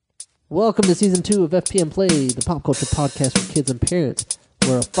Welcome to Season 2 of FPM Play, the pop culture podcast for kids and parents,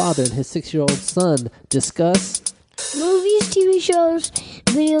 where a father and his 6-year-old son discuss movies, TV shows,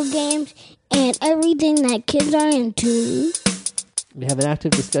 video games, and everything that kids are into. We have an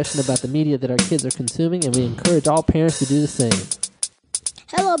active discussion about the media that our kids are consuming, and we encourage all parents to do the same.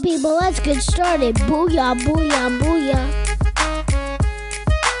 Hello, people. Let's get started. Booyah, booyah, booyah.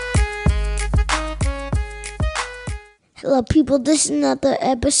 Hello, people. This is another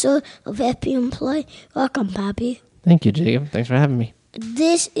episode of FPM Play. Welcome, Poppy. Thank you, Jacob. Thanks for having me.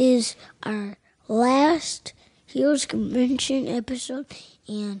 This is our last Heroes Convention episode,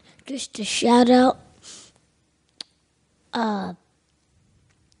 and just a shout out,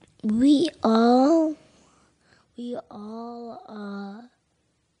 we all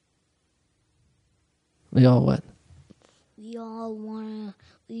what?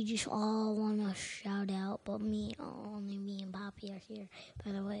 We just all wanna shout out, but only me and Poppy are here,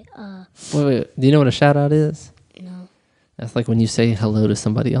 by the way. Wait. Do you know what a shout out is? No. That's like when you say hello to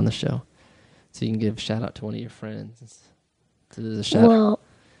somebody on the show. So you can give a shout out to one of your friends. So there's a shout out. Well,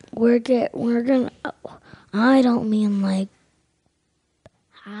 we're gonna, I don't mean like,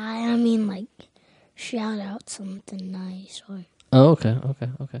 I mean like shout out something nice or. Oh, okay.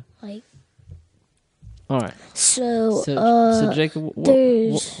 Like. All right. So Jacob,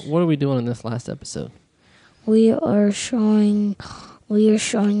 what are we doing in this last episode? We are showing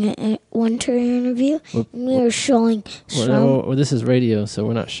a winter interview. We are showing well, this is radio, so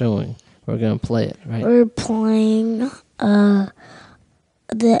we're not showing. We're going to play it, right? We're playing the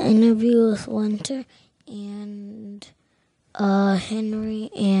interview with Winter and Henry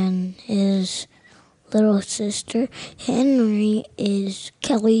and his little sister. Henry is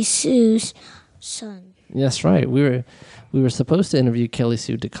Kelly Sue's son. That's right. We were supposed to interview Kelly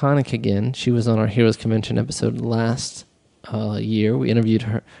Sue DeConnick again. She was on our Heroes Convention episode last year. We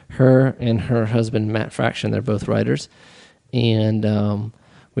interviewed her and her husband, Matt Fraction. They're both writers. And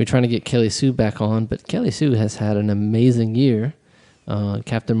we were trying to get Kelly Sue back on, but Kelly Sue has had an amazing year.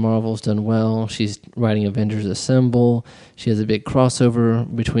 Captain Marvel's done well. She's writing Avengers Assemble. She has a big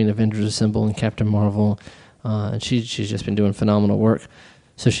crossover between Avengers Assemble and Captain Marvel. And she's just been doing phenomenal work.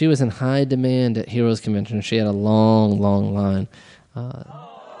 So she was in high demand at Heroes Convention. She had a long line.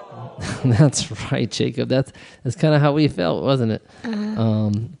 That's right, Jacob. That's kind of how we felt, wasn't it?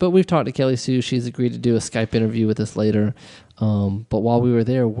 But we've talked to Kelly Sue. She's agreed to do a Skype interview with us later. But while we were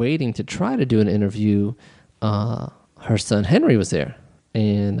there waiting to try to do an interview, her son Henry was there.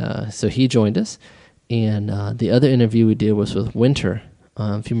 And so he joined us. And the other interview we did was with Winter.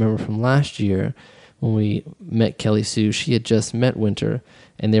 If you remember from last year, when we met Kelly Sue, she had just met Winter,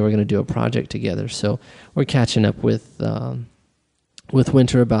 and they were going to do a project together. So we're catching up with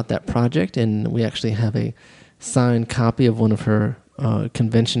Winter about that project, and we actually have a signed copy of one of her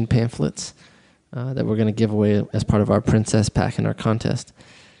convention pamphlets that we're going to give away as part of our Princess Pack in our contest.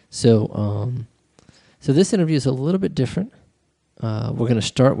 So this interview is a little bit different. We're going to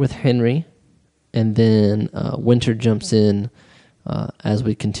start with Henry, and then Winter jumps in as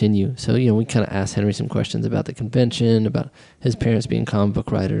we continue. So, we kind of asked Henry some questions about the convention, about his parents being comic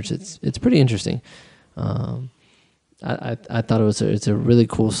book writers. It's pretty interesting. I thought it's a really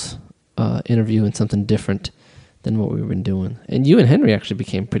cool interview and something different than what we've been doing. And you and Henry actually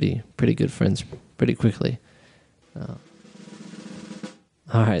became pretty good friends pretty quickly. All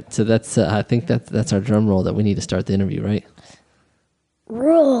right, so that's I think that's our drum roll that we need to start the interview, right?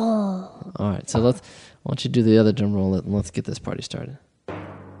 Roll. All right, so why don't you do the other drum roll and let's get this party started.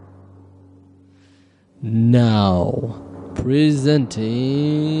 Now,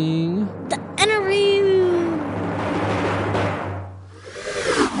 presenting The interview.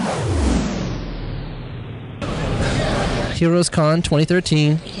 Heroes Con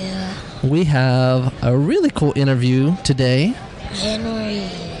 2013. Yeah. We have a really cool interview today. Henry.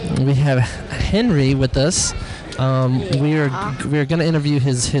 We have Henry with us. We're going to interview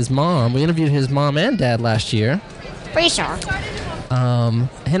his mom. We interviewed his mom and dad last year. Pretty sure.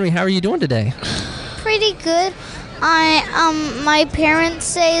 Henry, how are you doing today? Pretty good. My parents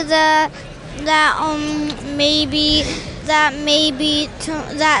say that maybe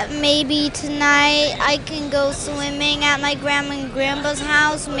tonight I can go swimming at my grandma and grandpa's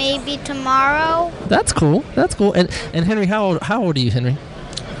house. Maybe tomorrow. That's cool. And Henry, how old are you, Henry?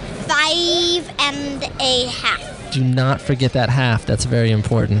 5.5. Do not forget that half. That's very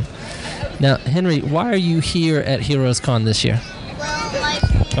important. Now, Henry, why are you here at Heroes Con this year?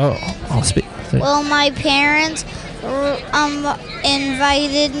 I'll speak. Well, my parents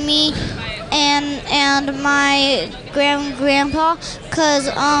invited me and my grandpa cause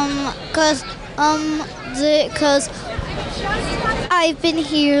I've been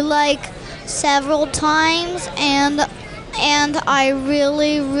here like several times, and I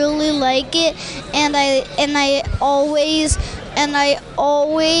really like it, and I always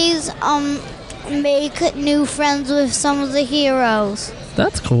make new friends with some of the heroes.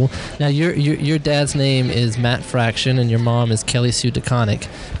 That's cool. Now your dad's name is Matt Fraction and your mom is Kelly Sue DeConnick.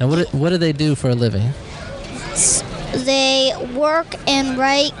 Now what do they do for a living? They work and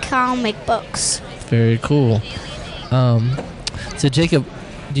write comic books. Very cool. So Jacob,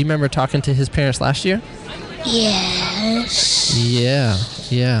 do you remember talking to his parents last year? Yes.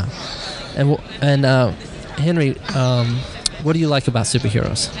 Yeah. And Henry, what do you like about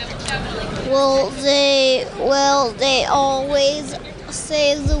superheroes? Well, they always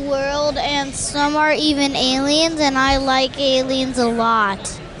save the world, and some are even aliens, and I like aliens a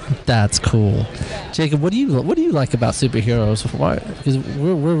lot. That's cool. Jacob, what do you like about superheroes? Why? Because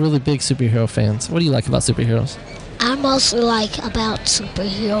we're really big superhero fans. What do you like about superheroes? I mostly like about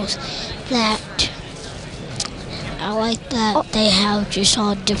superheroes that I like that they have just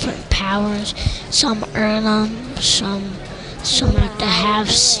all different powers. Some earn them, some have to have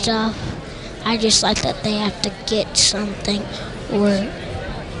stuff. I just like that they have to get something or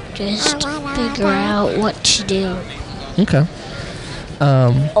just figure out what to do. Okay.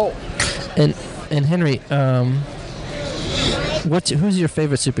 And Henry, who's your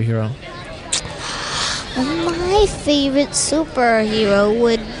favorite superhero? My favorite superhero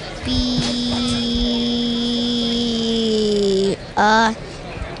would be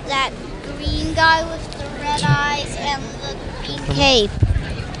that green guy with the red eyes and the green cape.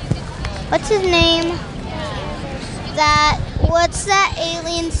 What's his name? What's that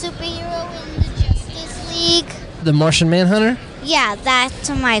alien superhero in the Justice League? The Martian Manhunter? Yeah, that's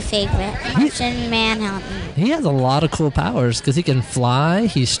my favorite. Martian Manhunter. He has a lot of cool powers because he can fly,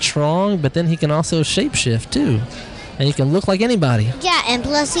 he's strong, but then he can also shapeshift too. And he can look like anybody. Yeah, and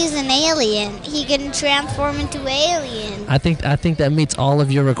plus he's an alien. He can transform into alien. I think that meets all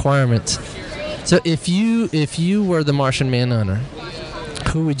of your requirements. So if you were the Martian Manhunter,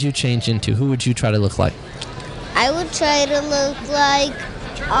 who would you change into? Who would you try to look like? I would try to look like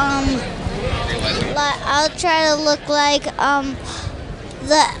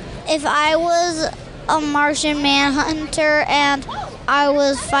if I was a Martian Manhunter and I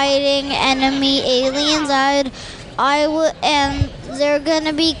was fighting enemy aliens, I would, and they're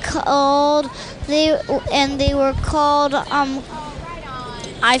gonna be called. They were called.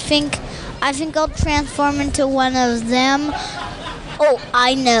 I think I'll transform into one of them. Oh,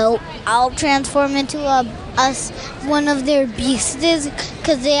 I know. I'll transform into one of their beasts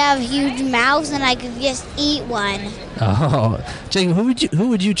because they have huge mouths and I could just eat one. Oh, Jacob, who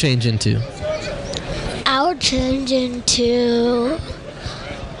would you change into? I would change into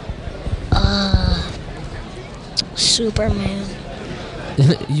Superman.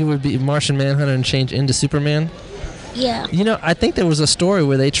 You would be Martian Manhunter and change into Superman? Yeah. You know, I think there was a story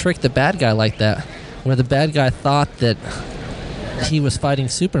where they tricked the bad guy like that, where the bad guy thought that he was fighting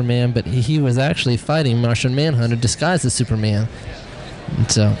Superman, but he was actually fighting Martian Manhunter disguised as Superman. And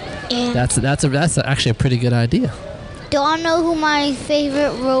so that's actually a pretty good idea. Do you know who my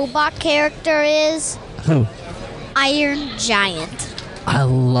favorite robot character is? Who? Iron Giant. I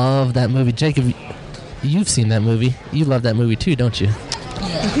love that movie. Jacob, you've seen that movie. You love that movie too, don't you?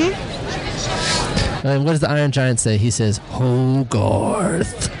 Yeah. Mm-hmm. And what does the Iron Giant say? He says,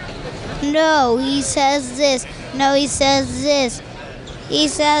 Hogarth. No, he says this. No, he says this. He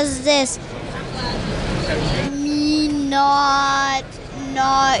says this. Me not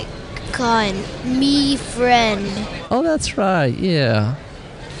con. Me friend. Oh, that's right. Yeah.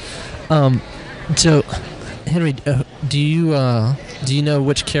 So, Henry, do you know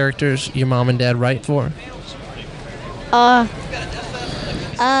which characters your mom and dad write for?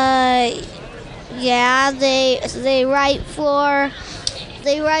 Yeah, they write for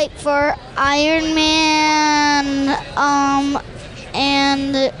Iron Man,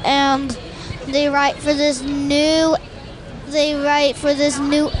 and they write for this new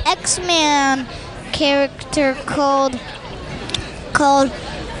X-Man character called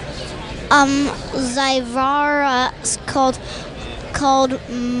Zyvara, called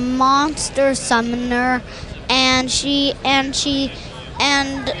Monster Summoner, and she went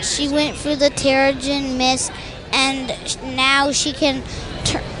through the Terrigen Mist, and now she can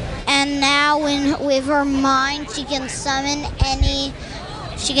with her mind she can summon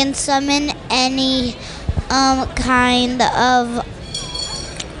any kind of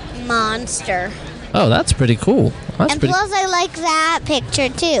monster. Oh, that's pretty cool. Plus I like that picture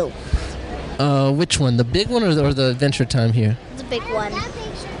too. Which one? The big one or the Adventure Time here? The big one.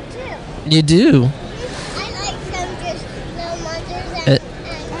 You do? I like some just little monsters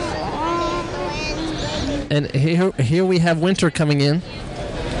And here we have Winter coming in.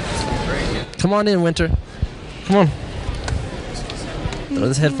 Come on in, Winter. Come on. Throw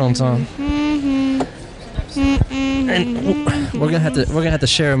his headphones on. And we're gonna have to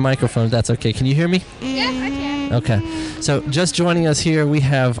share a microphone if that's okay. Can you hear me? Yeah, I can. Okay. So just joining us here, we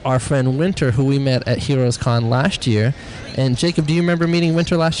have our friend Winter, who we met at Heroes Con last year. And Jacob, do you remember meeting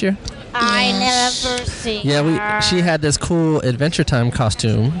Winter last year? I never seen her. She had this cool Adventure Time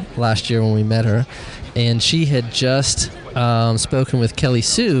costume last year when we met her, and she had just spoken with Kelly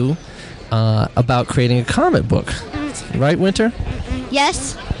Sue about creating a comic book, right, Winter?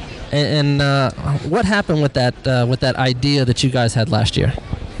 Yes. And what happened with that idea that you guys had last year?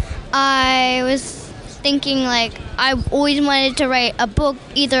 I was thinking, like, I always wanted to write a book,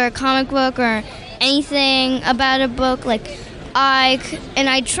 either a comic book or anything about a book. Like, I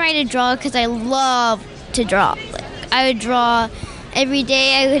try to draw because I love to draw. Like, I would draw every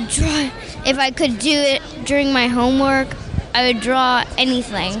day. I would draw. If I could do it during my homework, I would draw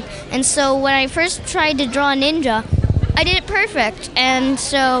anything. And so when I first tried to draw a ninja, I did it perfect. And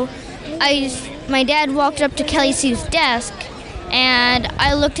so my dad walked up to Kelly Sue's desk, and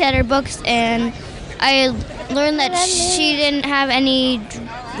I looked at her books, and I learned that she didn't have any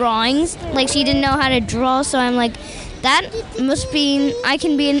drawings. Like, she didn't know how to draw, so I'm like, that must mean I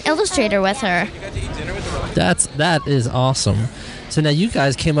can be an illustrator with her. That is awesome. So now you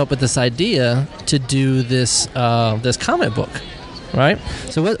guys came up with this idea to do this comic book, right?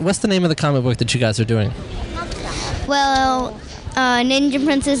 So what's the name of the comic book that you guys are doing? Well, Ninja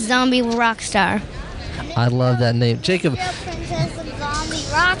Princess Zombie Rockstar. I love that name. Jacob. Ninja Princess and Zombie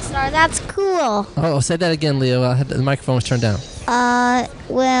Rockstar. That's cool. Oh, say that again, Leo. The microphone was turned down.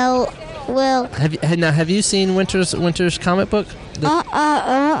 Well. Have you seen Winter's comic book? When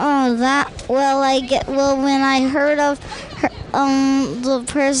I heard of her, the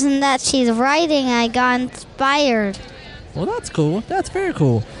person that she's writing, I got inspired. Well, that's cool. That's very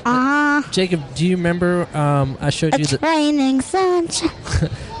cool. Jacob, do you remember I showed you It's raining sunshine.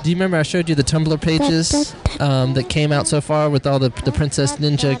 Do you remember I showed you the Tumblr pages that came out so far with all the Princess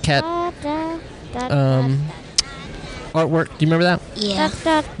Ninja Cat artwork? Do you remember that? Yeah.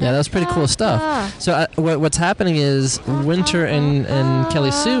 Yeah, that was pretty cool stuff. So what's happening is Winter and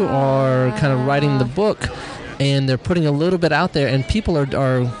Kelly Sue are kind of writing the book, and they're putting a little bit out there, and people are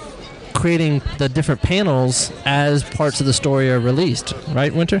creating the different panels as parts of the story are released.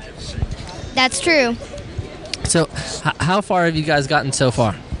 Right, Winter? That's true. So how far have you guys gotten so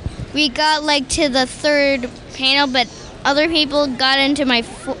far? We got, like, to the third panel, but other people got into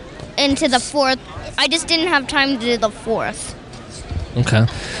the fourth. I just didn't have time to do the fourth. Okay.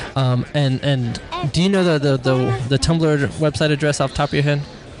 And do you know the Tumblr website address off the top of your head?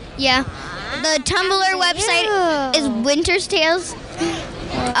 Yeah. The Tumblr website is Winter's Tales.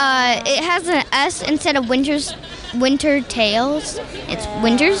 It has an S instead of Winter Tales. It's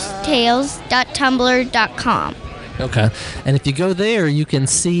winterstales.tumblr.com. Okay. And if you go there, you can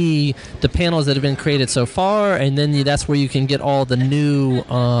see the panels that have been created so far, and then that's where you can get all the new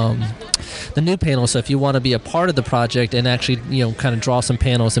panels. So if you want to be a part of the project and actually, kind of draw some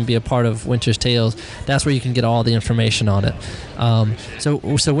panels and be a part of Winter's Tales, that's where you can get all the information on it. So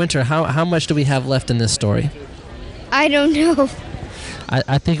Winter, how much do we have left in this story? I don't know.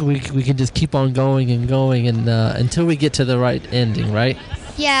 I think we can just keep on going and until we get to the right ending, right?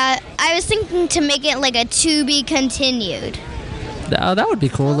 Yeah, I was thinking to make it like a to be continued. That would be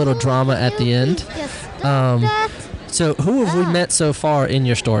cool, a little drama at the end. So who have we met so far in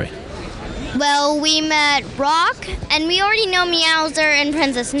your story? Well, we met Rock, and we already know Meowser and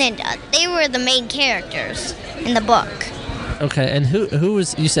Princess Ninja. They were the main characters in the book. Okay, and who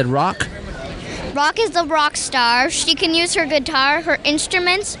was, you said Rock? Rock is the rock star. She can use her guitar, her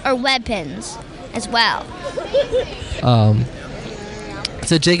instruments, or weapons as well.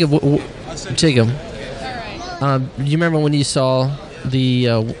 So Jacob, you remember when you saw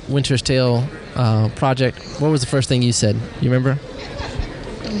the Winter's Tale project? What was the first thing you said? You remember?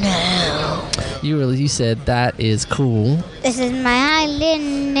 No. You said that is cool. This is my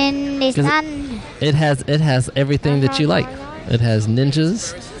island in the sun. It has everything that you like. It has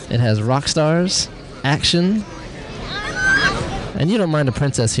ninjas. It has rock stars, action, and you don't mind a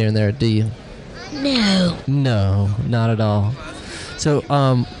princess here and there, do you? No. No, not at all. So,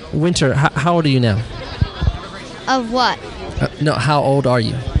 Winter, how old are you now? Of what? No, how old are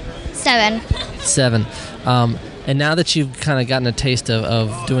you? 7. 7. And now that you've kind of gotten a taste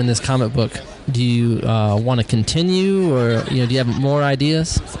of doing this comic book, do you want to continue, or do you have more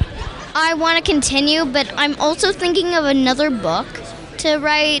ideas? I want to continue, but I'm also thinking of another book to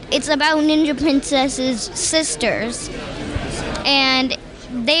write. It's about Ninja Princess's sisters, and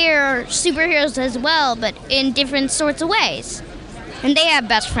they're superheroes as well, but in different sorts of ways. And they have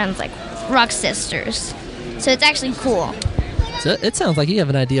best friends like Rock Sisters. So it's actually cool. So it sounds like you have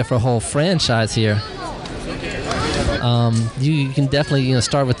an idea for a whole franchise here. You can definitely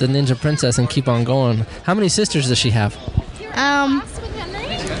start with the Ninja Princess and keep on going. How many sisters does she have?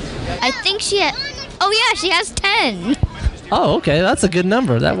 I think she has 10. Oh, okay, that's a good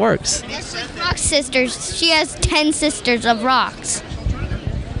number. That works. Rock Sisters. She has 10 sisters of rocks.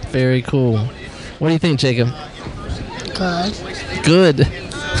 Very cool. What do you think, Jacob? Good.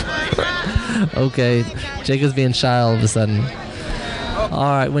 Okay, Jacob's being shy all of a sudden. All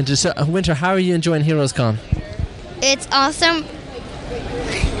right, Winter. So, Winter, how are you enjoying Heroes Con? It's awesome.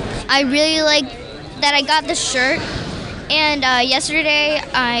 I really like that I got the shirt. And yesterday,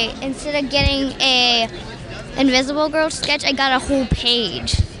 instead of getting a Invisible Girl sketch, I got a whole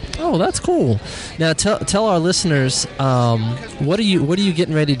page. Oh, that's cool. Now, tell our listeners, what are you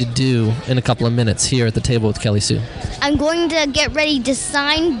getting ready to do in a couple of minutes here at the table with Kelly Sue? I'm going to get ready to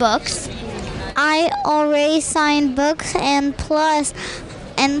sign books. I already signed books, and plus,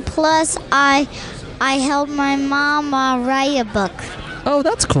 I helped my mom write a book. Oh,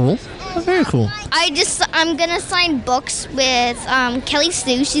 that's cool. Oh, very cool. I'm gonna sign books with Kelly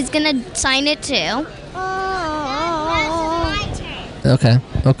Sue. She's gonna sign it too. Okay.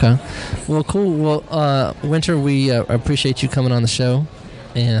 Well, cool. Well, Winter, we appreciate you coming on the show,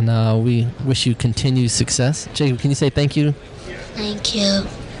 and we wish you continued success. Jacob, can you say thank you? Thank you.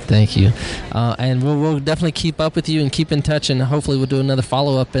 Thank you. And we'll definitely keep up with you and keep in touch, and hopefully we'll do another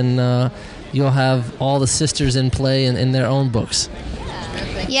follow-up, and you'll have all the sisters in play in their own books.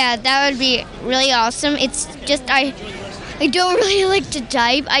 Yeah, that would be really awesome. It's just I don't really like to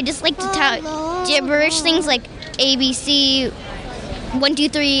type. I just like to type gibberish things like ABC, 1, 2,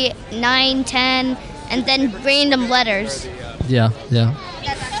 3, 9, 10, and then random letters. Yeah.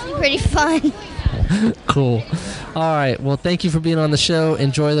 That's pretty fun. Cool. All right. Well, thank you for being on the show.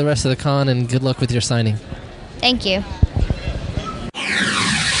 Enjoy the rest of the con, and good luck with your signing. Thank you.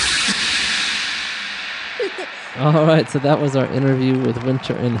 All right, so that was our interview with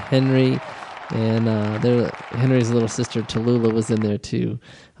Winter and Henry, and Henry's little sister Tallulah was in there too.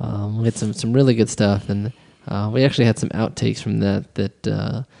 We had some really good stuff, and we actually had some outtakes from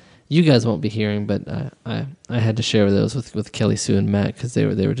that you guys won't be hearing, but I had to share those with Kelly Sue and Matt because they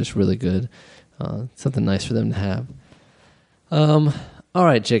were just really good. Something nice for them to have. All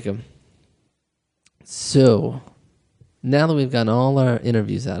right, Jacob. So now that we've gotten all our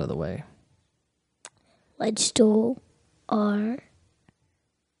interviews out of the way, let's do our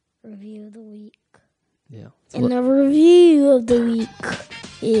review of the week. Yeah. And the review of the week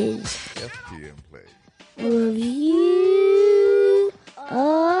is FPM Play. Review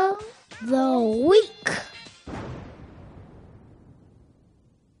of the week.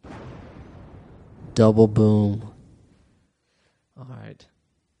 Double boom. All right.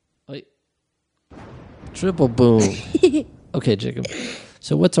 Wait. Triple boom. Okay, Jacob.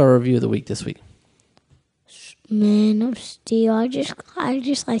 So what's our review of the week this week? Man of Steel. I just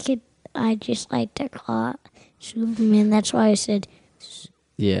like it. I just like to call it Superman. That's why I said.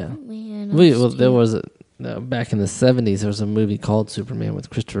 Yeah. Man of Steel. There was back in the 70s. There was a movie called Superman with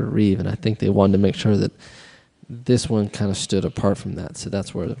Christopher Reeve, and I think they wanted to make sure that this one kind of stood apart from that. So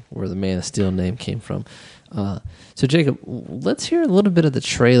that's where the Man of Steel name came from. So Jacob, let's hear a little bit of the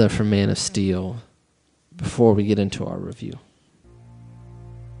trailer for Man of Steel before we get into our review.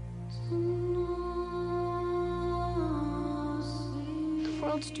 The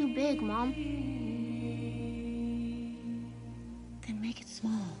world's too big, Mom. Then make it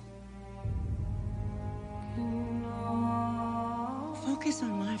small. Focus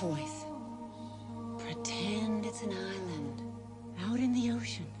on my voice. Pretend it's an island out in the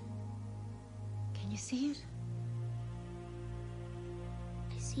ocean. Can you see it?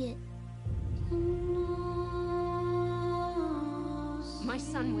 I see it. My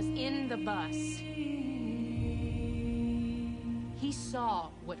son was in the bus. He saw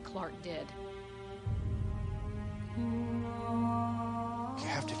what Clark did. You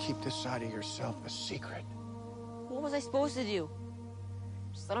have to keep this side of yourself a secret. What was I supposed to do?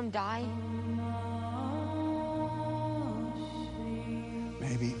 Just let him die?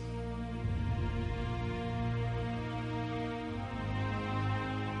 Maybe.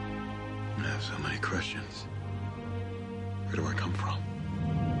 I have so many questions. Where do I come from?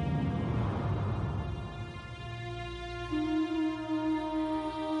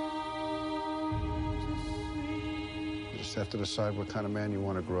 You just have to decide what kind of man you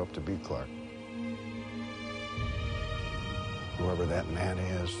want to grow up to be, Clark. Whoever that man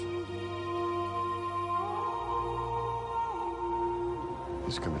is,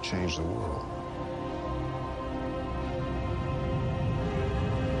 is going to change the world.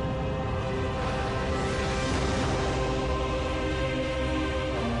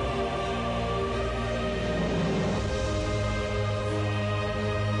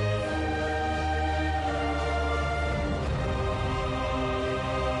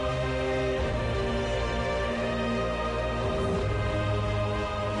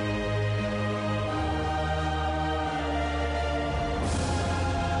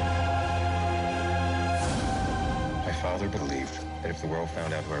 My father believed that if the world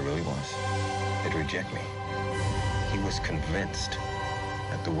found out who I really was, they'd reject me. He was convinced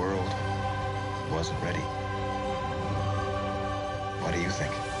that the world wasn't ready. What do you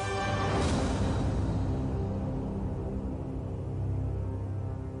think?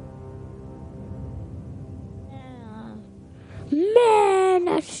 Man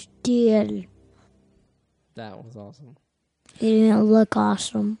of Steel. That was awesome. It didn't look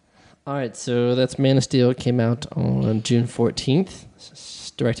awesome. All right, so that's Man of Steel. It came out on June 14th.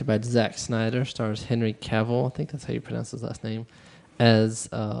 It's directed by Zack Snyder. Stars Henry Cavill. I think that's how you pronounce his last name. As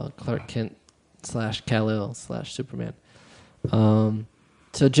Clark Kent / Kal-El / Superman.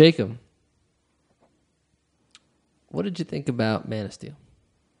 So, Jacob, what did you think about Man of Steel?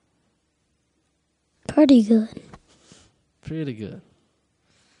 Pretty good. Pretty good.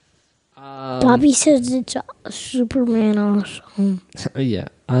 Bobby says it's Superman awesome. Yeah,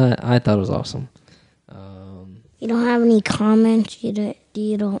 I thought it was awesome. You don't have any comments. You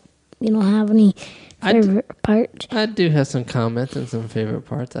don't have any favorite parts. I do have some comments and some favorite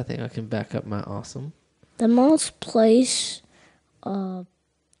parts. I think I can back up my awesome. The most place. You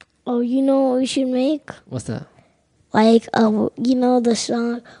know what we should make? What's that? Like, the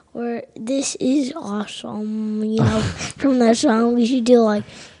song where this is awesome, from that song, we should do like,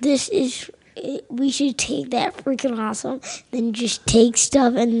 we should take that freaking awesome, then just take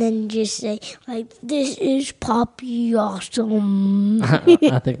stuff and then just say, like, this is Poppy awesome.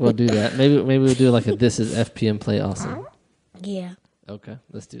 I think we'll do that. Maybe we'll do like a This is FPM Play Awesome. Yeah. Okay,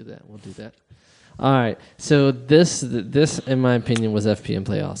 let's do that. We'll do that. All right, so this, in my opinion, was FPM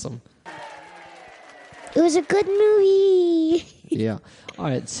Play Awesome. It was a good movie. Yeah. All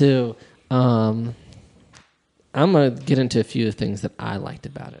right. So, I'm gonna get into a few things that I liked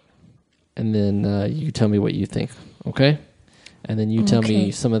about it, and then you tell me what you think. Okay. And then you tell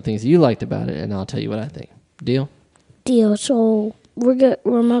me some of the things you liked about it, and I'll tell you what I think. Deal? Deal. So we're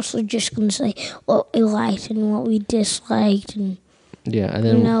mostly just gonna say what we liked and what we disliked, and and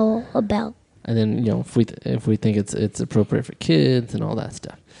then about. And then if we think it's appropriate for kids and all that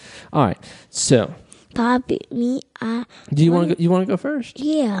stuff. All right. So. Bobby, Do you want to go first?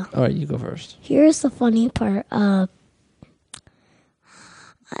 Yeah. All right, you go first. Here's the funny part. I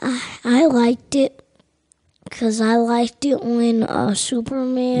liked it because I liked it when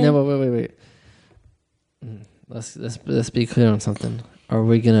Superman. No, wait. Let's be clear on something. Are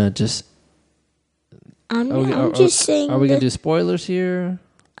we gonna just? I'm just saying. Are we gonna do spoilers here?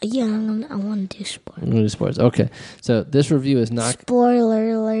 Yeah, I want to do spoilers. I'm gonna do spoilers. Okay, so this review is not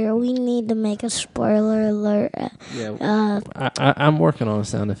spoiler alert. We need to make a spoiler alert. I'm working on a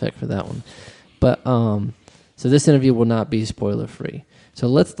sound effect for that one, but so this interview will not be spoiler free. So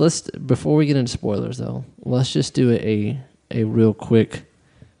let's before we get into spoilers though, let's just do a real quick,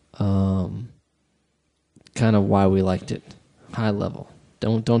 kind of why we liked it, high level.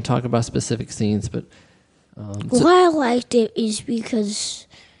 Don't talk about specific scenes, but why I liked it is because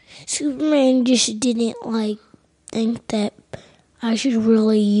Superman just didn't think that I should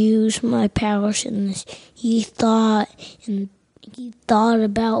really use my powers in this. He thought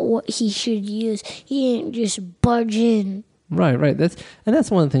about what he should use. He didn't just budge in. Right.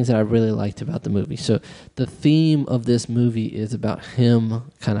 That's one of the things that I really liked about the movie. So the theme of this movie is about him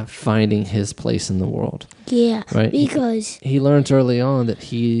kind of finding his place in the world. Yeah, right. Because he learns early on that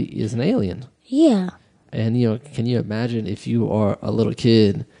he is an alien. Yeah. And can you imagine if you are a little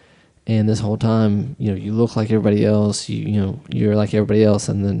kid and this whole time, you look like everybody else, you're like everybody else,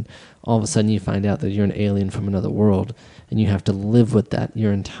 and then all of a sudden you find out that you're an alien from another world, and you have to live with that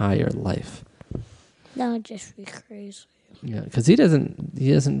your entire life. That would just be crazy. Yeah, because he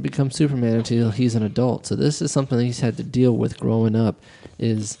doesn't become Superman until he's an adult. So this is something he's had to deal with growing up,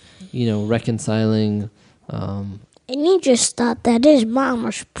 is reconciling. And he just thought that his mom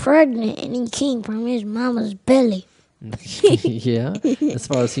was pregnant, and he came from his mama's belly. Yeah, as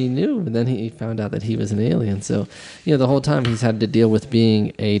far as he knew. And then he found out that he was an alien. So, the whole time he's had to deal with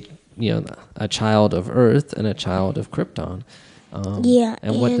being a child of Earth and a child of Krypton.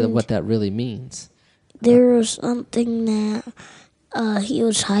 And what that really means. There was something that he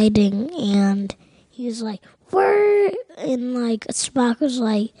was hiding, and he was like, over, and like Spock was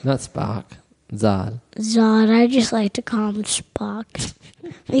like, Not Spock. Zod. Zod. I just like to call him Spock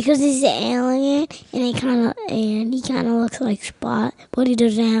because he's an alien, and he kind of looks like Spock, but he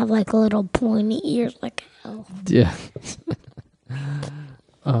doesn't have like little pointy ears like hell. Yeah.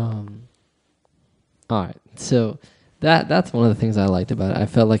 All right. So that's one of the things I liked about it. I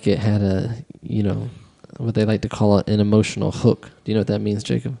felt like it had a, what they like to call an emotional hook. Do you know what that means,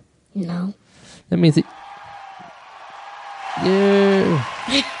 Jacob? No. That means it. Yeah.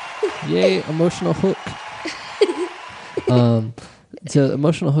 Yay, emotional hook. So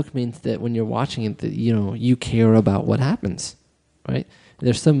emotional hook means that when you're watching it, that you care about what happens, right?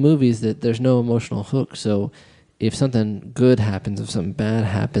 There's some movies that there's no emotional hook. So if something good happens, if something bad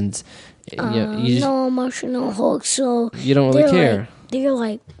happens, no emotional hook. So you don't really care. You're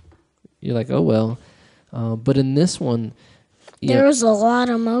like, oh well. But in this one, there was a lot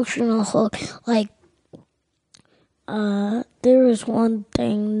of emotional hook. Like, there was one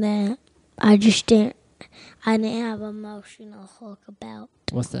thing that I didn't have emotional hook about.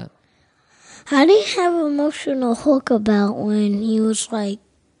 What's that? I didn't have emotional hook about when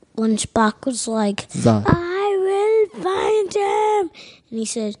Spock was like, Zod. I will find him. And he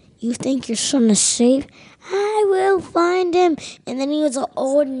said, you think your son is safe? I will find him. And then he was an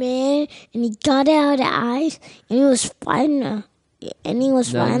old man, and he got out of the ice, and he was fighting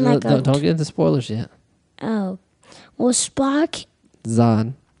Don't get into spoilers yet. Oh. Well, Spock...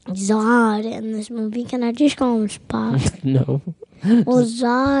 Zod in this movie. Can I just call him Spock? No. Well,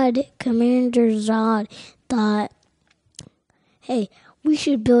 Commander Zod thought, hey, we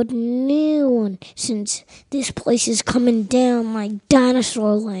should build a new one since this place is coming down like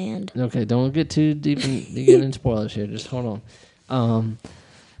dinosaur land. Okay, don't get too deep in spoilers here. Just hold on.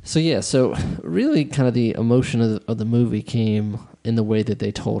 So really kind of the emotion of the movie came in the way that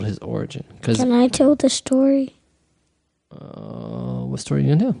they told his origin. Can I tell the story? What story are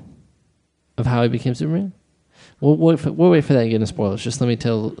you going to do? Of how he became Superman? We'll wait for that and get into spoilers. Just let me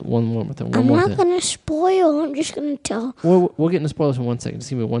tell one more thing. I'm not going to spoil. I'm just going to tell. We'll get into spoilers in 1 second. Just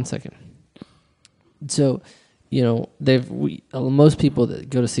give me 1 second. So, most people that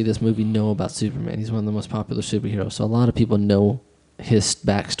go to see this movie know about Superman. He's one of the most popular superheroes. So a lot of people know his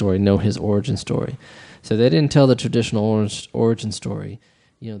backstory, know his origin story. So they didn't tell the traditional origin story.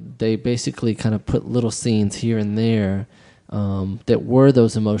 They basically kind of put little scenes here and there that were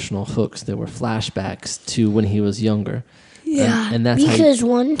those emotional hooks, that were flashbacks to when he was younger. Yeah, and that's because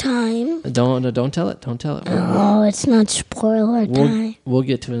one time... Don't tell it. Don't tell it. Oh, it's not spoiler time. We'll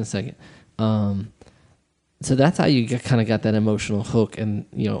get to it in a second. So that's how you kind of got that emotional hook and,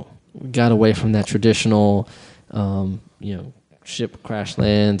 got away from that traditional, ship crash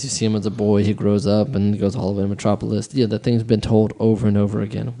lands. You see him as a boy. He grows up and goes all the way to Metropolis. That thing's been told over and over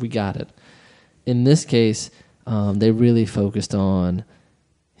again. We got it. In this case... they really focused on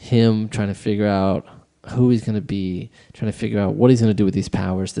him trying to figure out who he's going to be, trying to figure out what he's going to do with these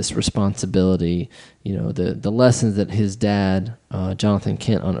powers, this responsibility, the lessons that his dad, Jonathan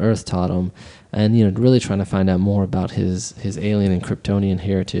Kent on Earth taught him, and, really trying to find out more about his alien and Kryptonian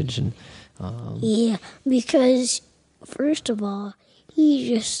heritage. And yeah, because, first of all, he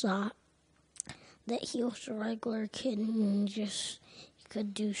just thought that he was a regular kid and just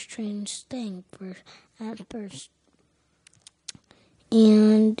could do strange things at first.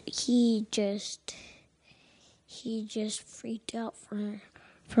 And he just freaked out for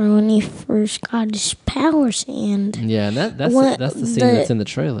when he first got his powers. And yeah, and that's the scene that's in the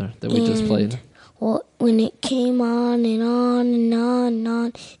trailer that we just played. Well, when it came on and on and on and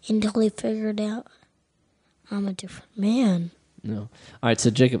on until he figured out, I'm a different man. No. All right, so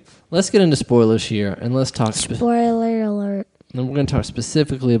Jacob, let's get into spoilers here, and let's talk... Spoiler alert. And we're going to talk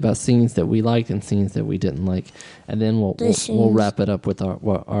specifically about scenes that we liked and scenes that we didn't like, and then we'll wrap it up with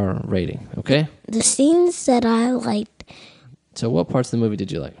our rating, okay? The scenes that I liked... So what parts of the movie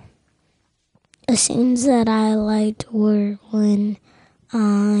did you like? The scenes that I liked were when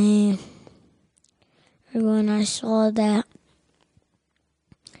I saw that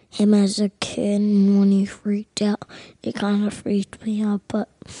him as a kid, and when he freaked out, it kind of freaked me out. But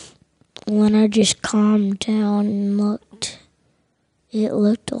when I just calmed down and looked, it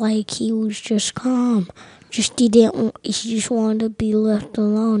looked like he was just calm. He just wanted to be left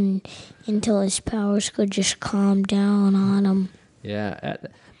alone until his powers could just calm down on him. Yeah,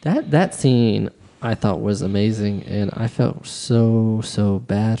 that scene I thought was amazing, and I felt so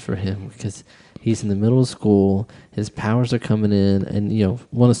bad for him because he's in the middle of school, his powers are coming in, and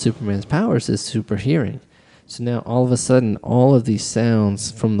one of Superman's powers is super hearing. So now all of a sudden, all of these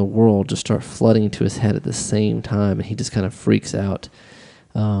sounds from the world just start flooding to his head at the same time, and he just kind of freaks out.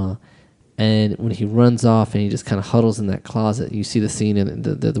 And when he runs off and he just kind of huddles in that closet, you see the scene in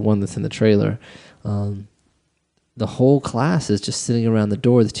the one that's in the trailer. The whole class is just sitting around the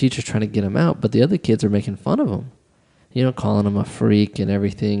door. The teacher's trying to get him out, but the other kids are making fun of him, calling him a freak and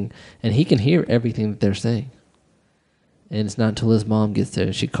everything. And he can hear everything that they're saying. And it's not until his mom gets there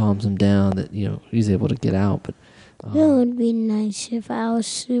and she calms him down that, he's able to get out. But it would be nice if I was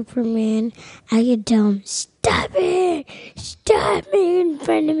Superman. I could tell him, stop it! Stop making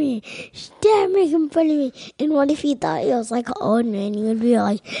fun of me! Stop making fun of me! And what if he thought he was like an old man? He would be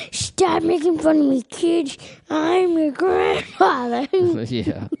like, stop making fun of me, kids! I'm your grandfather!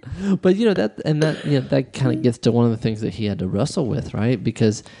 Yeah. But, that kind of gets to one of the things that he had to wrestle with, right?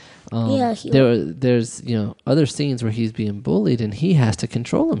 Because there's other scenes where he's being bullied and he has to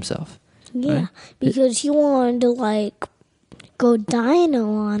control himself. Yeah, right? because he wanted to go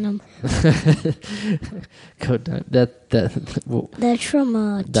dino on him. That's from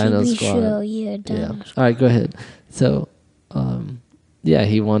a Dino TV Squad. show. Yeah, Dino Squad. All right, go ahead. So,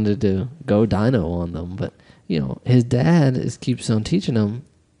 he wanted to go dino on them, but his dad keeps on teaching him,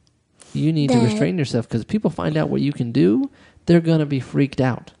 you need to restrain yourself because people find out what you can do, they're gonna be freaked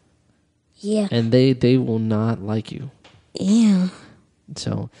out. Yeah, and they will not like you. Yeah.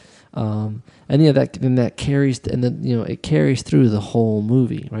 So. That carries, and then it carries through the whole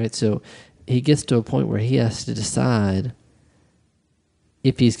movie, right? So he gets to a point where he has to decide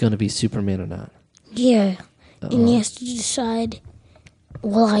if he's going to be Superman or not. Yeah, and he has to decide: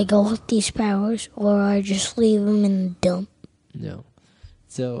 will I go with these powers, or I just leave them in the dump? No.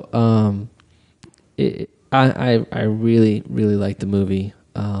 So I really really like the movie.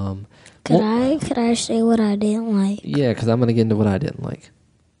 Could I say what I didn't like? Yeah, because I'm going to get into what I didn't like.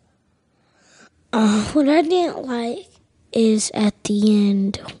 What I didn't like is at the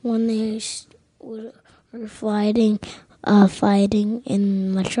end when they were fighting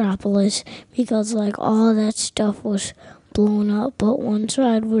in Metropolis because all that stuff was blown up, but one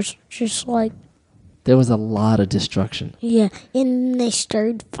side was just there was a lot of destruction. Yeah, and they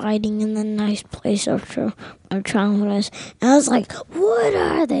started fighting in the nice place of Metropolis. And I was like, what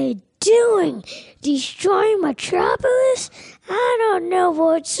are they doing? Destroying Metropolis? I don't know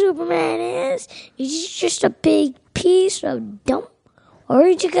what Superman is. Is he just a big piece of dump? Or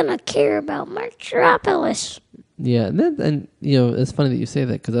is he going to care about Metropolis? Yeah, and it's funny that you say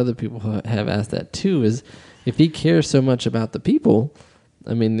that because other people have asked that too, is if he cares so much about the people,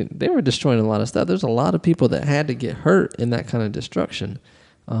 I mean, they were destroying a lot of stuff. There's a lot of people that had to get hurt in that kind of destruction.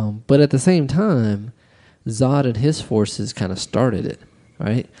 But at the same time, Zod and his forces kind of started it,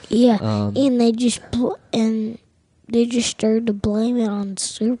 right? Yeah, and they just started to blame it on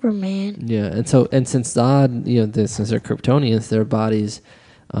Superman. Yeah, and since Zod, since they're Kryptonians, their bodies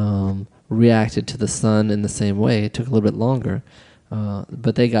reacted to the sun in the same way. It took a little bit longer,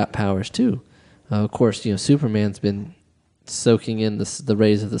 but they got powers too. Of course, Superman's been soaking in the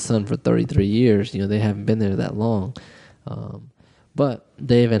rays of the sun for 33 years. They haven't been there that long. But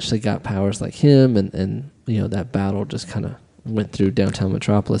they eventually got powers like him, and that battle just kind of went through downtown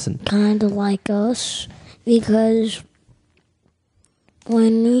Metropolis. And kind of like us, because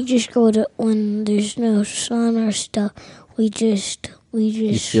when there's no sun or stuff, we just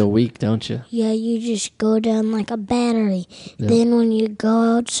you feel weak, don't you? Yeah, you just go down like a battery. Yeah. Then when you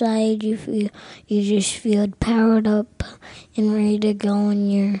go outside, you just feel powered up and ready to go on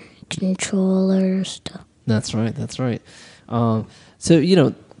your controller stuff. That's right. So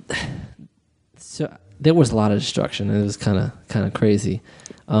there was a lot of destruction. It was kind of crazy.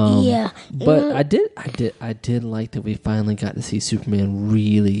 Yeah, but I did like that we finally got to see Superman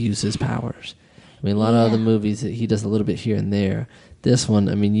really use his powers. I mean, a lot of other movies he does a little bit here and there. This one,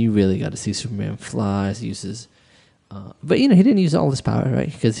 I mean, you really got to see Superman flies, uses, but he didn't use all his power,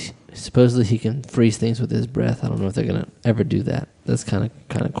 right? Because supposedly he can freeze things with his breath. I don't know if they're gonna ever do that. That's kind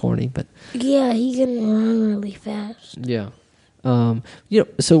of corny, but yeah, he can run really fast. Yeah.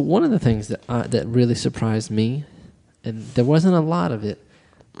 So one of the things that really surprised me, and there wasn't a lot of it,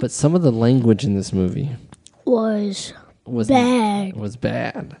 but some of the language in this movie was bad. Was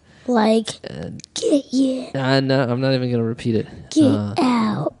bad. Get I'm not even gonna repeat it. Get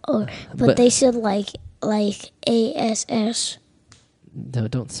out. But they said ASS. No,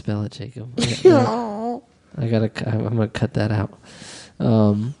 don't spell it, Jacob. No. I'm gonna cut that out.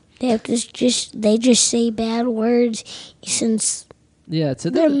 They just say bad words since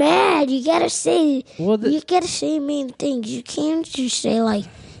they're mad. You gotta say mean things. You can't just say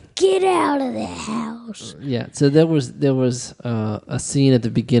get out of the house. Yeah. So there was a scene at the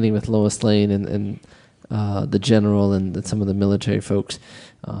beginning with Lois Lane and the general and some of the military folks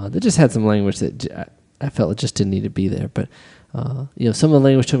that just had some language that I felt it just didn't need to be there. But some of the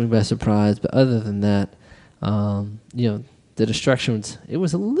language took me by surprise, but other than that, the destructions, it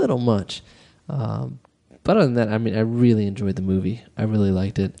was a little much. But other than that, I mean, I really enjoyed the movie. I really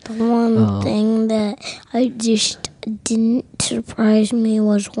liked it. The one thing that I just didn't surprise me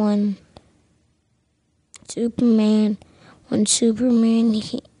was when Superman, he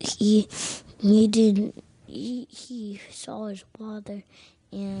saw his father,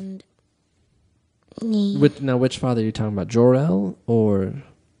 and which father are you talking about, Jor-El or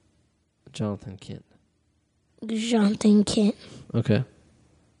Jonathan Kent? Jonathan Kent. Okay.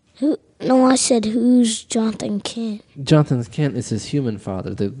 No, I said, who's Jonathan Kent? Jonathan Kent is his human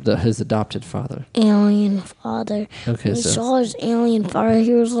father, his adopted father. Alien father. Okay, when he saw his alien father,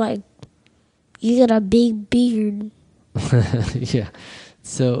 he was like, you got a big beard. Yeah.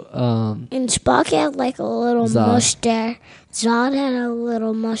 So, and Spock had like a little mustache. Zod had a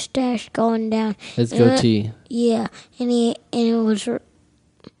little mustache going down. His goatee. Yeah, and it was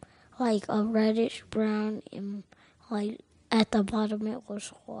like a reddish brown, and like at the bottom it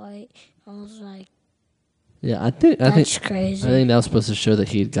was white. I was like, yeah, I think that's crazy. I think that was supposed to show that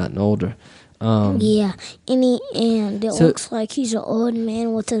he had gotten older. Yeah, and it looks like he's an old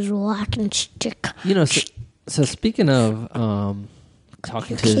man with his walking stick. So speaking of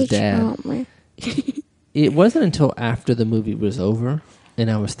talking to his dad, it wasn't until after the movie was over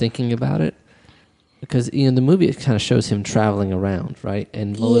and I was thinking about it, because the movie, it kind of shows him traveling around, right?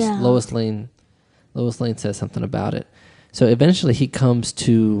 And Lois Lane says something about it. So eventually he comes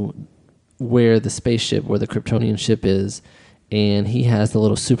to where the spaceship, where the Kryptonian ship is, and he has the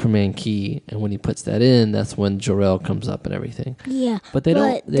little Superman key, and when he puts that in, that's when Jor-El comes up and everything. Yeah, but there's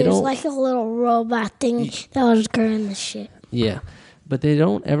like a little robot thing that was carrying the ship. Yeah, but they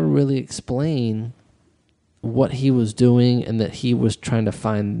don't ever really explain what he was doing and that he was trying to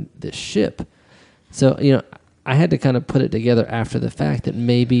find this ship. So, I had to kind of put it together after the fact that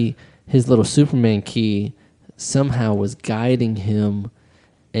maybe his little Superman key somehow was guiding him,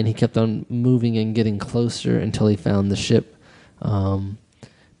 and he kept on moving and getting closer until he found the ship.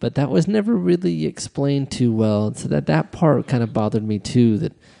 But that was never really explained too well. So that part kind of bothered me too,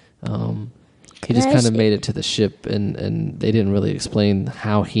 that he just kind of made it to the ship, and they didn't really explain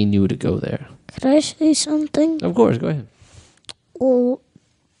how he knew to go there. Could I say something? Of course, go ahead. Well,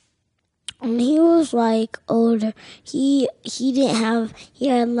 when he was like older, he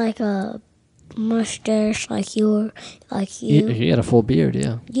had like a mustache like you. He had a full beard,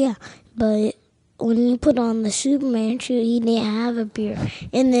 yeah. Yeah, but when he put on the Superman suit, he didn't have a beard.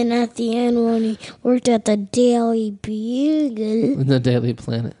 And then at the end, when he worked at the Daily Bugle, the Daily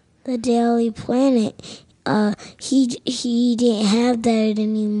Planet, he didn't have that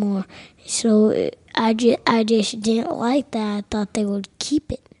anymore. So I just didn't like that. I thought they would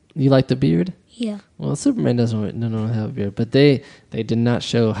keep it. You like the beard? Yeah. Well, Superman doesn't have a beard, but they did not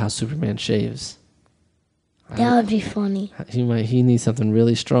show how Superman shaves. That would be funny. He needs something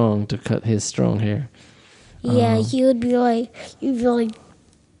really strong to cut his strong hair. Yeah, you'd be like, this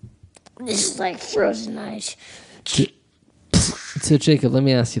is like frozen ice. So Jacob, let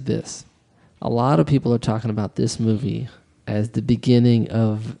me ask you this. A lot of people are talking about this movie as the beginning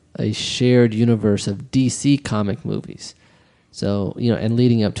of a shared universe of DC comic movies. So, and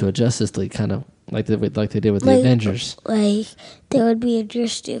leading up to a Justice League, kind of like they did with the Avengers. Like, there would be a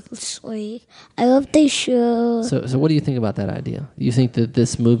Justice League. I hope they show... So what do you think about that idea? You think that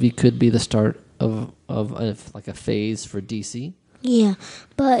this movie could be the start of like a phase for DC? Yeah,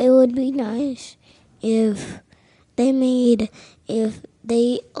 but it would be nice if it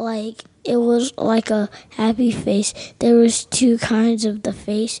was like a happy face. There was two kinds of the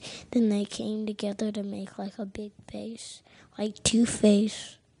face, then they came together to make like a big face. Like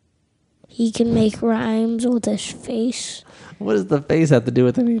Two-Face. He can make rhymes with his face. What does the face have to do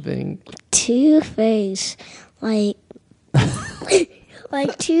with anything? Two-Face. Like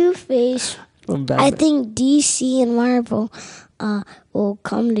Two-Face. I think DC and Marvel will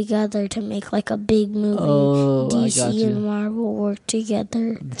come together to make like a big movie. Oh, DC and Marvel work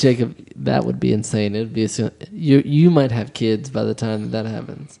together. Jacob, that would be insane. It'd be you might have kids by the time that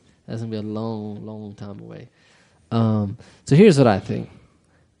happens. That's gonna be a long, long time away. So here's what I think.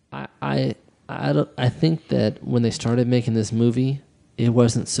 I think that when they started making this movie, it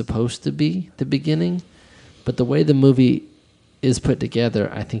wasn't supposed to be the beginning, but the way the movie is put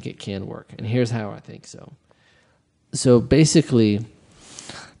together, I think it can work. And here's how I think so. So basically,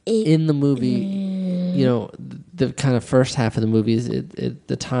 in the movie, the kind of first half of the movie,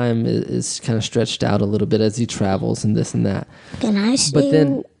 the time is kind of stretched out a little bit as he travels and this and that. Can I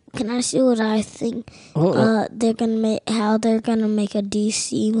see what I think? They're gonna make a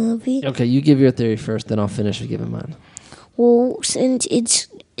DC movie. Okay, you give your theory first, then I'll finish with giving mine. Well, since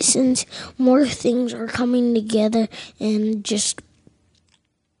more things are coming together and just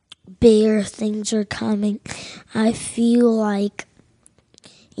bigger things are coming, I feel like,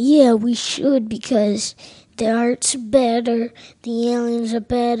 yeah, we should, because the art's better, the aliens are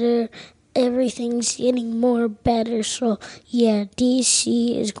better, everything's getting more better. So, yeah,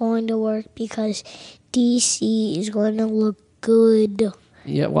 DC is going to work because DC is going to look good.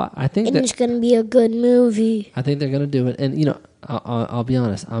 Yeah, well, I think and it's going to be a good movie. I think they're going to do it. And, I'll be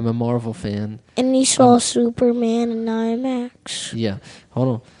honest, I'm a Marvel fan. And we saw Superman in IMAX. Yeah, hold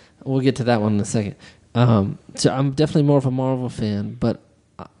on. We'll get to that one in a second. So I'm definitely more of a Marvel fan, but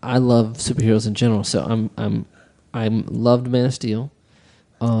I love superheroes in general. So I loved Man of Steel.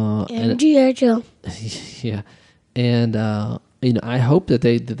 And G.I. Joe. Yeah, and I hope that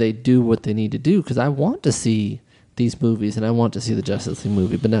they do what they need to do, because I want to see these movies and I want to see the Justice League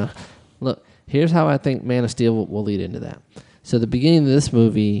movie. But now, look, here's how I think Man of Steel will lead into that. So the beginning of this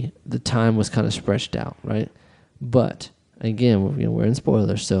movie, the time was kind of stretched out, right? But again, we're in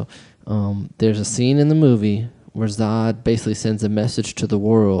spoilers, so there's a scene in the movie where Zod basically sends a message to the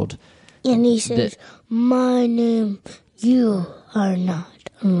world, and he says, "My name, you are not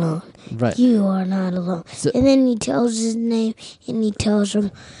alone. Right. You are not alone." So, and then he tells his name, and he tells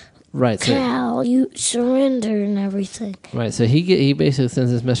him, right, Cal, you surrender and everything. Right, so he basically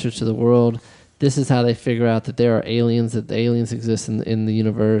sends this message to the world. This is how they figure out that there are aliens, that the aliens exist in the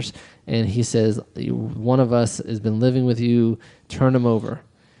universe. And he says, one of us has been living with you, turn him over.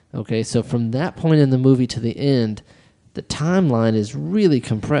 Okay, so from that point in the movie to the end, the timeline is really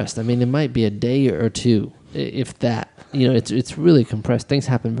compressed. I mean, it might be a day or two, if that. It's really compressed. Things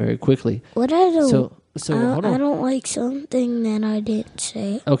happen very quickly. What I don't... So hold on. I don't like something that I didn't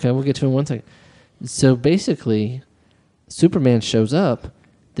say. Okay, we'll get to it in 1 second. So basically, Superman shows up,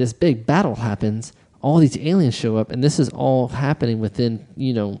 this big battle happens, all these aliens show up, and this is all happening within,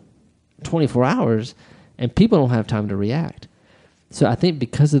 24 hours, and people don't have time to react. So I think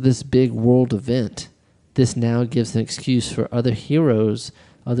because of this big world event, this now gives an excuse for other heroes,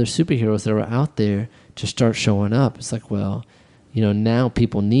 other superheroes that are out there to start showing up. It's like, well, now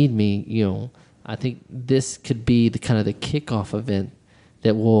people need me, I think this could be the kind of the kickoff event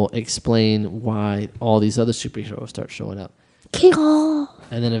that will explain why all these other superheroes start showing up. Kick off.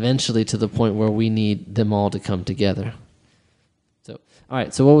 And then eventually to the point where we need them all to come together. So, all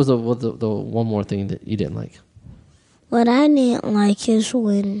right. So what was the one more thing that you didn't like? What I didn't like is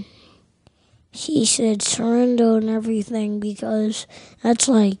when he said surrender and everything, because that's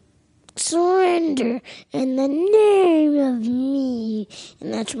like, surrender in the name of me,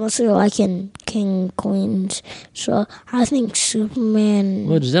 and that's mostly like in King Queens. So I think Superman.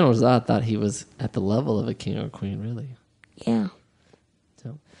 Well, General Zod thought he was at the level of a king or queen, really. Yeah.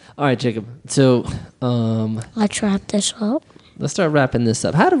 So, all right, Jacob. So, let's wrap this up. Let's start wrapping this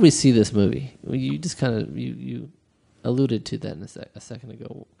up. How did we see this movie? You just kind of you alluded to that in a second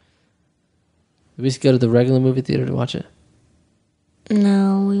ago. Did we just go to the regular movie theater to watch it?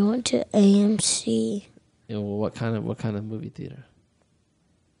 No, we went to AMC. Well, what kind of movie theater?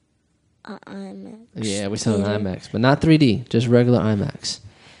 IMAX. Yeah, we saw an IMAX, but not 3D, just regular IMAX.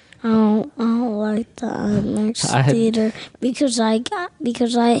 I don't like the IMAX theater because I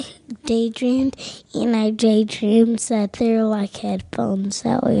daydreamed, and I daydreamed that they're like headphones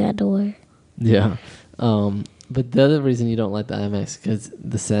that we had to wear. Yeah, but the other reason you don't like the IMAX is because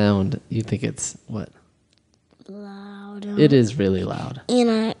the sound. You think it's what? Loud. It is really loud.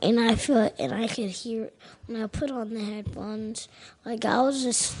 And I feel, and I could hear it when I put on the headphones. Like I was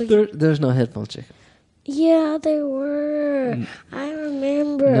just. There's no headphones, Jacob. Yeah, they were. I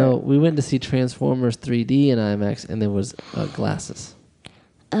remember. No, we went to see Transformers 3D in IMAX, and there was glasses.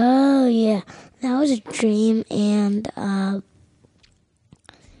 Oh yeah, that was a dream, and it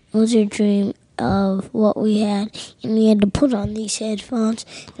was a dream of what we had, and we had to put on these headphones.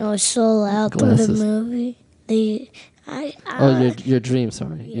 And it was so loud through the movie. Your dream.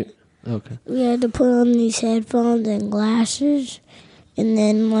 Sorry. Yeah. Okay. We had to put on these headphones and glasses, and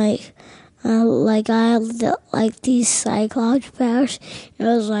then I had these Cyclops powers. And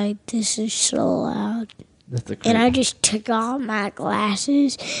I was like, this is so loud. And I just took off my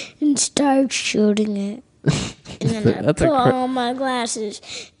glasses and started shooting it. And then I put on my glasses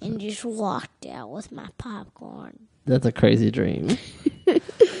and just walked out with my popcorn. That's a crazy dream.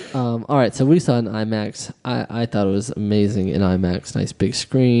 All right, so we saw it in IMAX. I thought it was amazing in IMAX. Nice big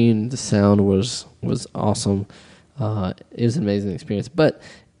screen. The sound was awesome. It was an amazing experience, but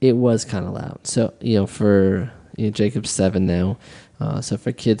it was kind of loud. So, for Jacob's 7 now. So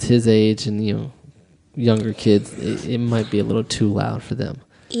for kids his age and, younger kids, it might be a little too loud for them.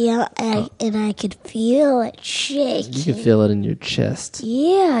 Yeah, and I could feel it shaking. You can feel it in your chest.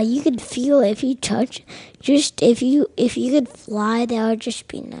 Yeah, you could feel it if you touch. Just if you could fly, that would just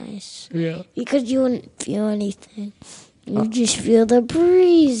be nice. Yeah. Because you wouldn't feel anything. You just feel the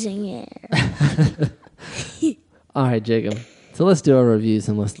breezing air. All right, Jacob. So let's do our reviews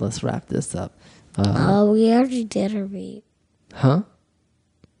and let's wrap this up. We already did a read. Huh?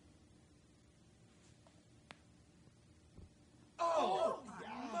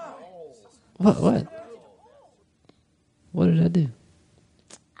 What? What did I do?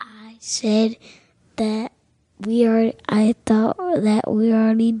 I said that I thought that we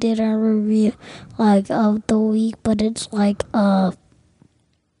already did our review of the week, but it's for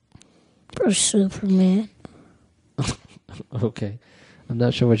Superman. Okay. I'm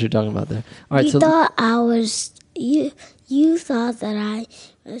not sure what you're talking about there. All right, You thought that I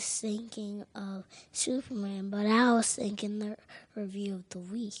was thinking of Superman, but I was thinking the review of the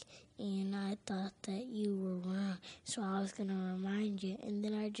week, and I thought that you were wrong, so I was going to remind you, and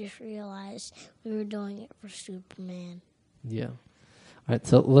then I just realized we were doing it for Superman. Yeah. All right,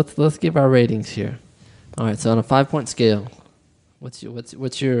 so let's give our ratings here. All right, so on a 5-point scale, what's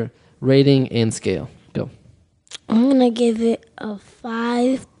your rating and scale? Go. I'm going to give it a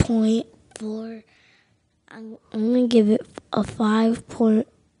 5.4. I'm going to give it a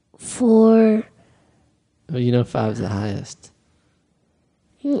 5.4. Well, you know 5's the highest.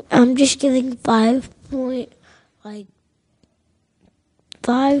 I'm just giving 5.3.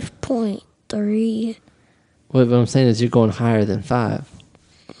 What I'm saying is you're going higher than 5.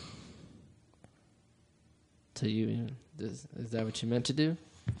 So is that what you meant to do?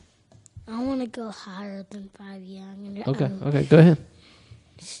 I want to go higher than 5. Yeah, I'm gonna. Okay, go ahead.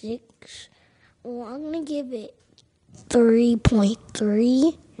 6. Well, I'm gonna give it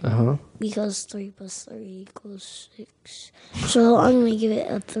 3.3. Because 3 plus 3 equals 6. So I'm gonna give it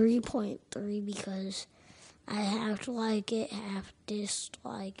a 3.3 because I have to like it, have to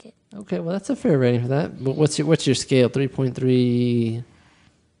dislike it. Okay, well that's a fair rating for that. But what's your scale? 3.3.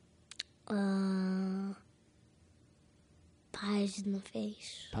 Pies in the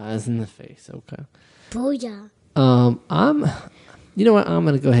face. Pies in the face. Okay. Booyah. You know what? I'm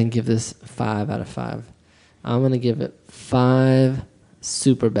gonna go ahead and give this 5 out of 5. I'm gonna give it 5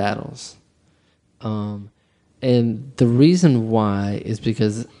 super battles. And the reason why is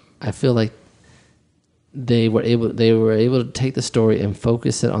because I feel like they were able to take the story and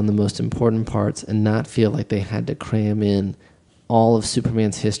focus it on the most important parts and not feel like they had to cram in all of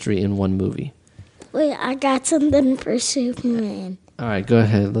Superman's history in one movie. Wait, I got something for Superman. All right, go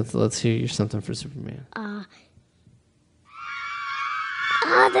ahead. Let's hear your something for Superman.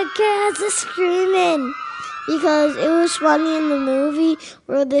 The cats are screaming because it was funny in the movie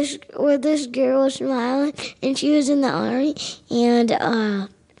where this girl was smiling and she was in the army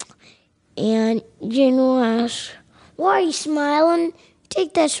and General asked, "Why are you smiling?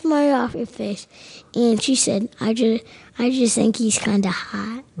 Take that smile off your face." And she said, "I just think he's kind of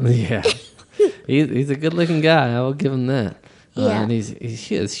hot." Yeah, he's a good-looking guy. I will give him that. Yeah, and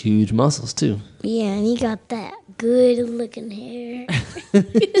he has huge muscles too. Yeah, and he got that good-looking hair.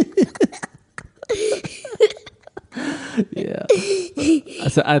 Yeah,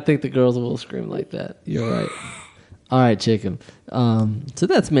 so I think the girls will scream like that. You're right. All right, Jacob. So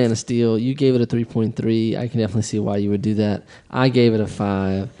that's Man of Steel. You gave it a 3.3. I can definitely see why you would do that. I gave it a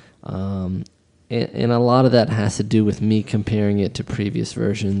 5. And a lot of that has to do with me comparing it to previous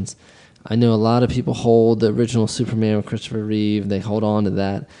versions. I know a lot of people hold the original Superman with Christopher Reeve. They hold on to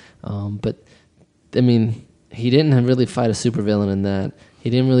that. But, I mean, he didn't really fight a supervillain in that. He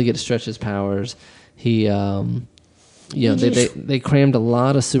didn't really get to stretch his powers. They crammed a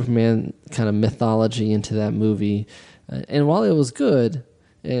lot of Superman kind of mythology into that movie. And while it was good,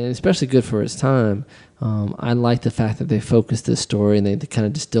 and especially good for its time, I like the fact that they focused this story and they kind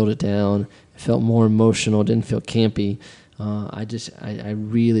of distilled it down. It felt more emotional, didn't feel campy. I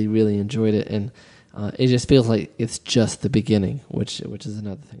really, really enjoyed it. And it just feels like it's just the beginning, which is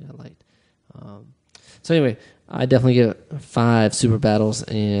another thing I liked. So anyway, I definitely give it 5 super battles,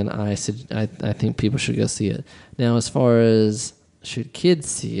 and I think people should go see it. Now, as far as should kids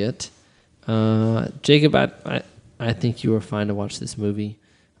see it, Jacob, I think you were fine to watch this movie.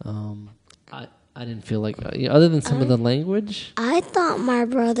 I didn't feel like, other than some of the language. I thought my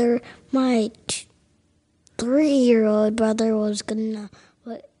 3-year-old brother was gonna,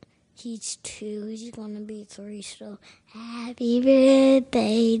 but he's 2. He's gonna be 3. So happy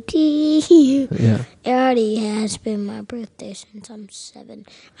birthday to you. Yeah. It already has been my birthday since I'm 7.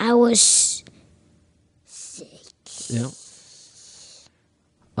 I was 6. Yeah.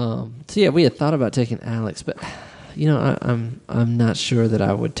 So yeah, we had thought about taking Alex, but I'm not sure that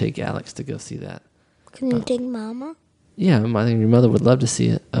I would take Alex to go see that. Can you take Mama? Yeah, I think your mother would love to see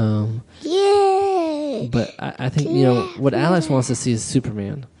it. Yay! But I think, what Alex wants to see is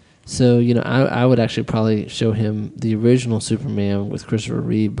Superman. So, I would actually probably show him the original Superman with Christopher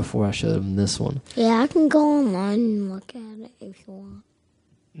Reeve before I showed him this one. Yeah, I can go online and look at it if you want.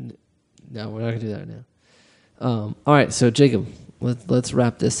 No, we're not going to do that right now. All right, so Jacob, let's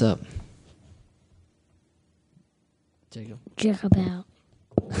wrap this up. Jacob out.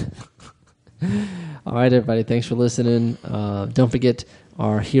 All right, everybody. Thanks for listening. Don't forget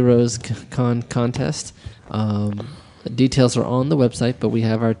our Heroes Con contest. The details are on the website, but we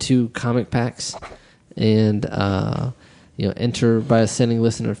have our 2 comic packs. And, enter by sending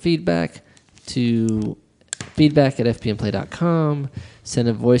listener feedback to feedback@fpmplay.com. Send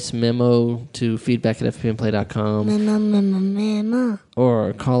a voice memo to feedback@fpmplay.com. Memo.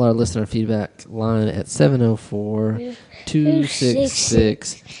 Or call our listener feedback line at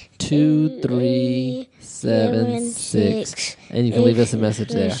 704-266-2376. And you can leave us a message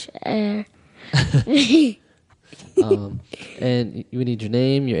there. And we need your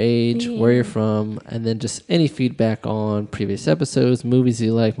name, your age, where you're from, and then just any feedback on previous episodes, movies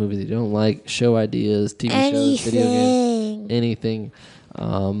you like, movies you don't like, show ideas, TV shows, video games, anything.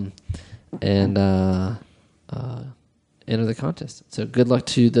 Enter the contest. So good luck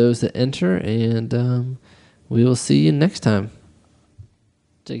to those that enter, and we will see you next time.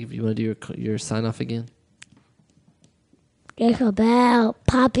 Jacob, you want to do your sign off again? Jacob out.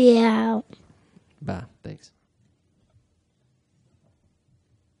 Poppy out. Bye. Thanks.